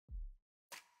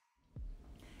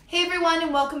Hey everyone,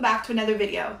 and welcome back to another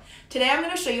video. Today I'm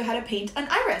going to show you how to paint an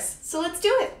iris. So let's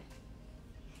do it.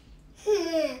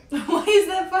 Why is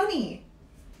that funny?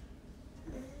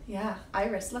 Yeah,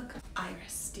 iris, look.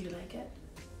 Iris, do you like it?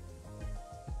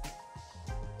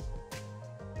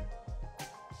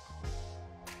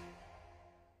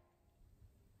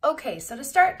 Okay, so to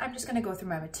start, I'm just going to go through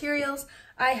my materials.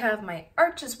 I have my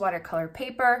Arches watercolor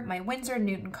paper, my Winsor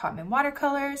Newton Cotman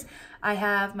watercolors. I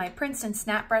have my Princeton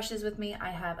snap brushes with me. I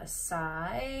have a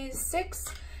size 6,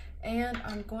 and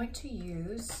I'm going to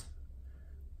use,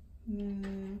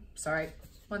 sorry,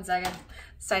 1 second,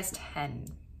 size 10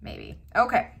 maybe.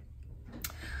 Okay,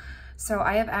 so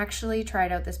I have actually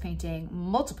tried out this painting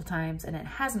multiple times and it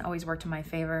hasn't always worked in my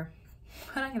favor,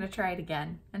 but I'm going to try it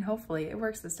again and hopefully it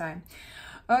works this time.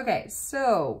 Okay,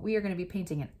 so we are going to be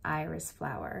painting an iris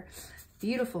flower.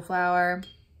 Beautiful flower.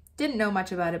 Didn't know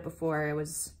much about it before it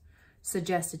was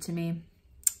suggested to me.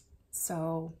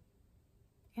 So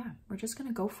yeah, we're just going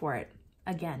to go for it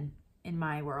again in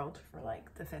my world for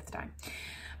like the 5th time.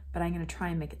 But I'm going to try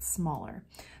and make it smaller.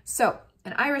 So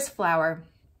an iris flower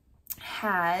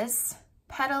has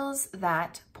petals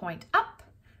that point up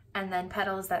and then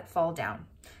petals that fall down.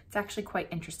 It's actually quite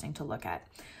interesting to look at.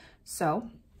 So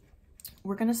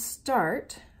we're going to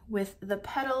start with the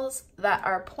petals that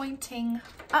are pointing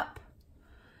up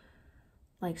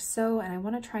like so, and I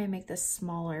want to try and make this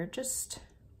smaller,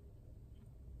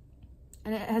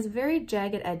 and it has very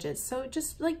jagged edges, so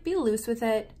just like be loose with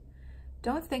it.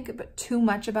 Don't think too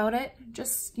much about it,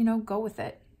 just, you know, go with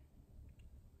it.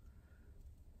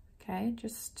 Okay,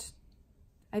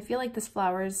 I feel like this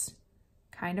flower's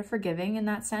kind of forgiving in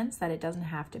that sense that it doesn't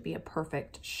have to be a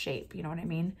perfect shape, you know what I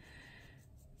mean?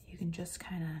 You can just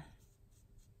kind of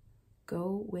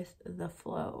go with the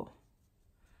flow.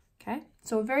 Okay,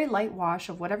 so a very light wash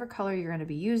of whatever color you're going to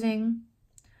be using. I'm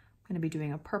going to be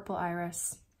doing a purple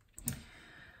iris.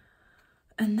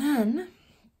 And then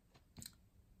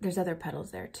there's other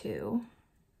petals there too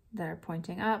that are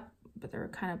pointing up, but they're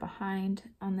kind of behind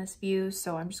on this view.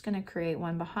 So I'm just going to create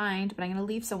one behind, but I'm going to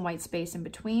leave some white space in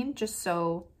between just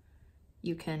so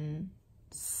you can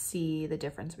see the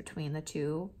difference between the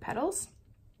two petals.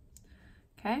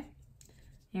 Okay,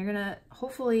 you're gonna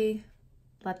hopefully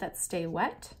let that stay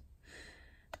wet.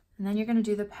 And then you're gonna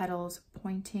do the petals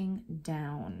pointing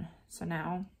down. So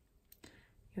now you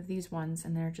have these ones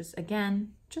and they're just,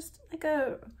 again, just like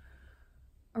a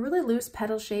really loose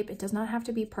petal shape. It does not have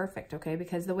to be perfect, okay?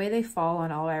 Because the way they fall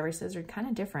on all irises are kind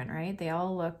of different, right? They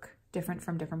all look different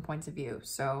from different points of view.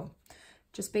 So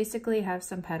just basically have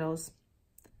some petals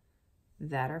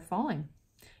that are falling.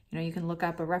 You know, you can look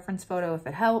up a reference photo if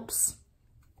it helps.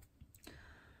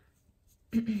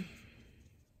 Okay,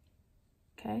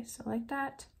 so like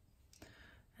that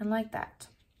and like that.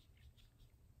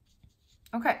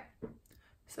 Okay,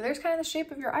 so there's kind of the shape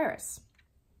of your iris.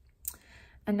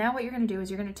 And now what you're going to do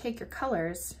is you're going to take your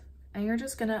colors and you're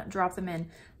just going to drop them in.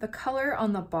 The color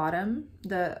on the bottom,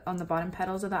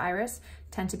 petals of the iris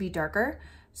tend to be darker.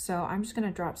 So I'm just going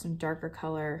to drop some darker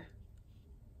color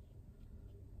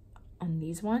on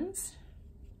these ones.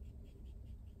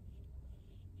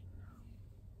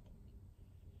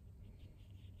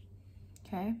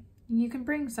 Okay, and you can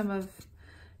bring some of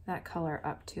that color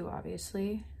up too,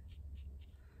 obviously,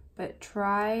 but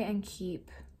try and keep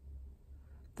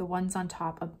the ones on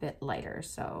top a bit lighter,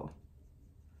 so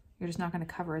you're just not going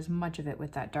to cover as much of it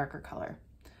with that darker color.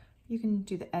 You can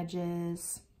do the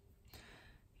edges,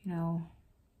 you know,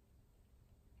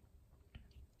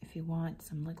 if you want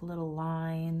some like little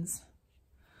lines.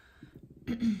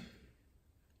 I'm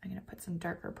going to put some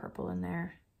darker purple in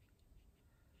there.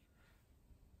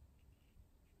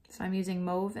 So I'm using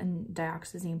mauve and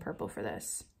dioxazine purple for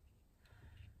this.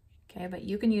 Okay, but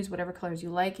you can use whatever colors you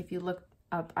like. If you look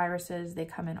up irises, they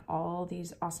come in all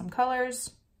these awesome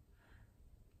colors.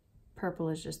 Purple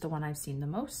is just the one I've seen the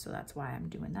most, so that's why I'm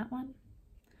doing that one.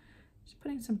 Just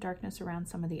putting some darkness around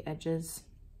some of the edges.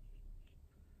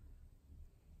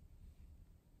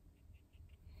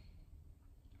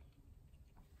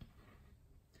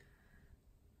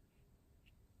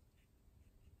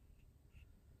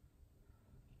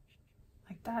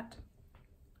 That.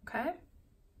 Okay.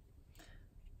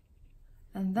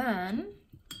 And then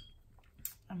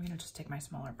I'm going to just take my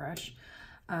smaller brush.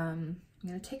 I'm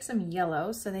going to take some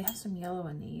yellow. So they have some yellow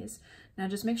in these. Now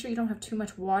just make sure you don't have too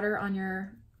much water on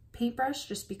your paintbrush,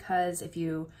 just because if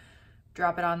you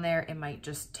drop it on there, it might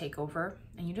just take over,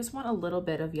 and you just want a little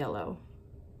bit of yellow.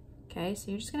 Okay,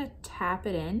 so you're just going to tap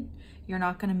it in. You're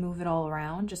not going to move it all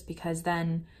around, just because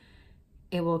then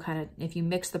it will kind of, if you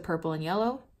mix the purple and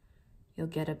yellow, you'll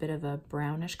get a bit of a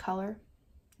brownish color.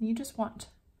 You just want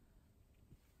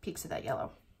peaks of that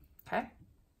yellow. okay?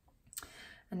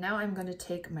 And now I'm going to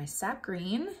take my sap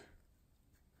green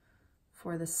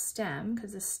for the stem,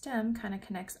 because the stem kind of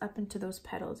connects up into those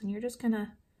petals, and you're just going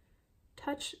to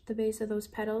touch the base of those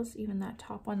petals, even that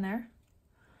top one there,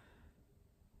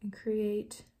 and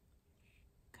create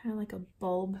kind of like a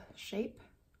bulb shape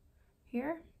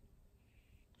here.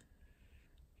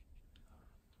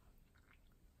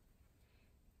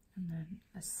 And then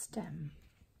a stem.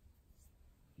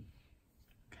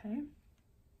 Okay.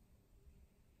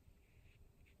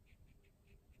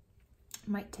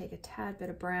 Might take a tad bit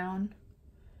of brown.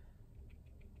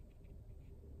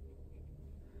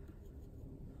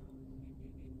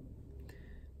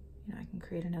 You know, I can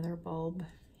create another bulb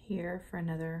here for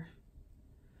another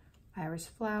iris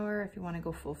flower. If you want to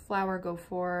go full flower, go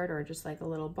for it, or just like a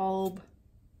little bulb.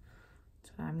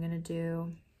 That's what I'm gonna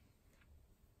do.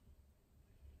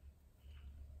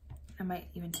 I might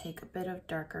even take a bit of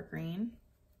darker green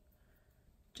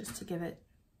just to give it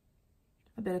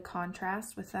a bit of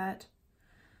contrast with that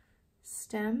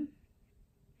stem.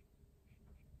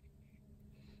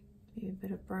 Maybe a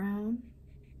bit of brown,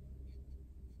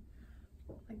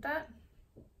 like that.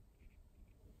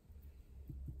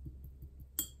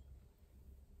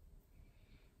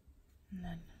 And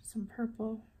then some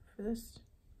purple for this.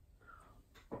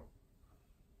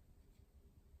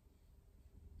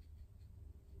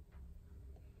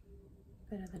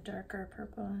 Bit of the darker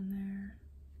purple in there.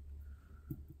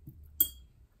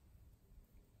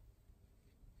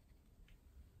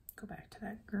 Go back to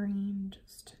that green,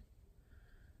 just,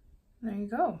 there you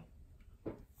go.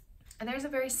 And there's a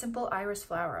very simple iris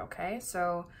flower, okay?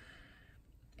 So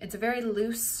it's a very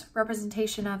loose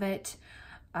representation of it.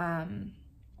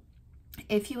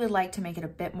 If you would like to make it a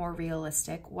bit more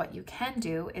realistic, what you can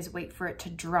do is wait for it to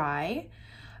dry.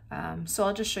 So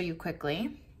I'll just show you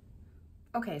quickly.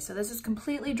 Okay, so this is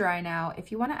completely dry now.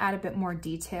 If you want to add a bit more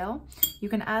detail, you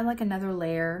can add like another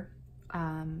layer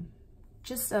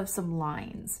just of some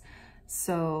lines.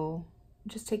 So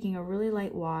just taking a really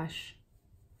light wash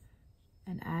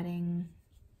and adding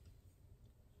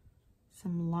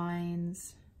some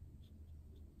lines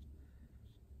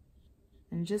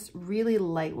and just really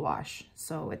light wash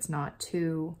so it's not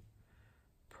too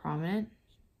prominent,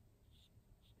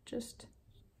 just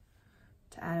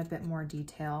to add a bit more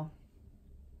detail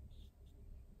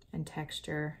and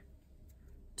texture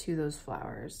to those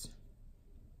flowers.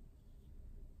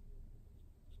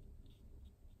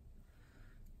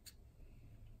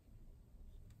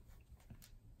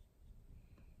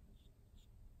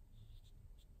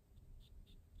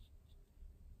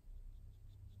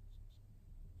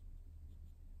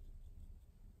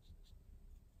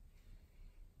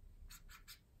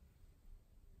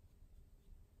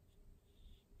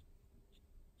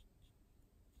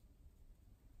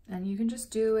 And you can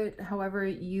just do it however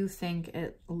you think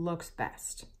it looks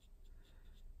best.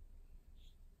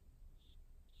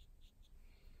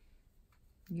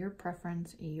 Your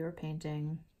preference, your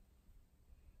painting.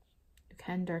 You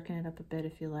can darken it up a bit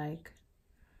if you like.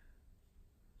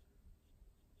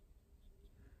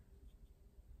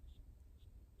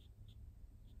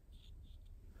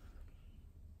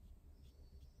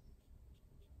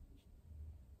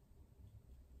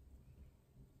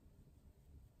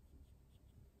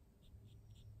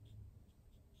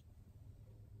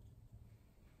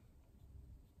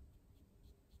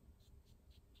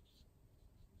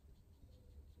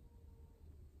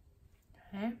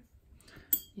 Okay,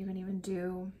 you can even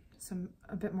do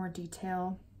a bit more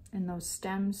detail in those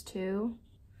stems too,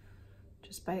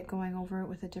 just by going over it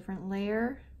with a different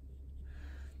layer.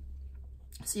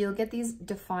 So you'll get these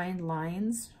defined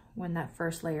lines when that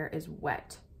first layer is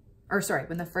wet, or sorry,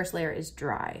 when the first layer is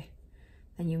dry.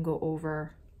 Then you can go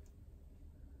over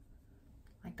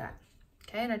like that.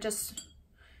 Okay, and it just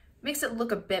makes it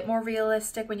look a bit more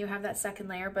realistic when you have that second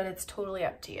layer, but it's totally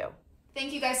up to you.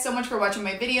 Thank you guys so much for watching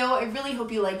my video. I really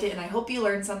hope you liked it and I hope you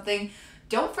learned something.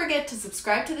 Don't forget to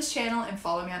subscribe to this channel and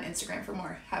follow me on Instagram for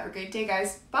more. Have a great day,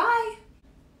 guys. Bye.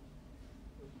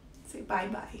 Say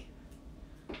bye-bye.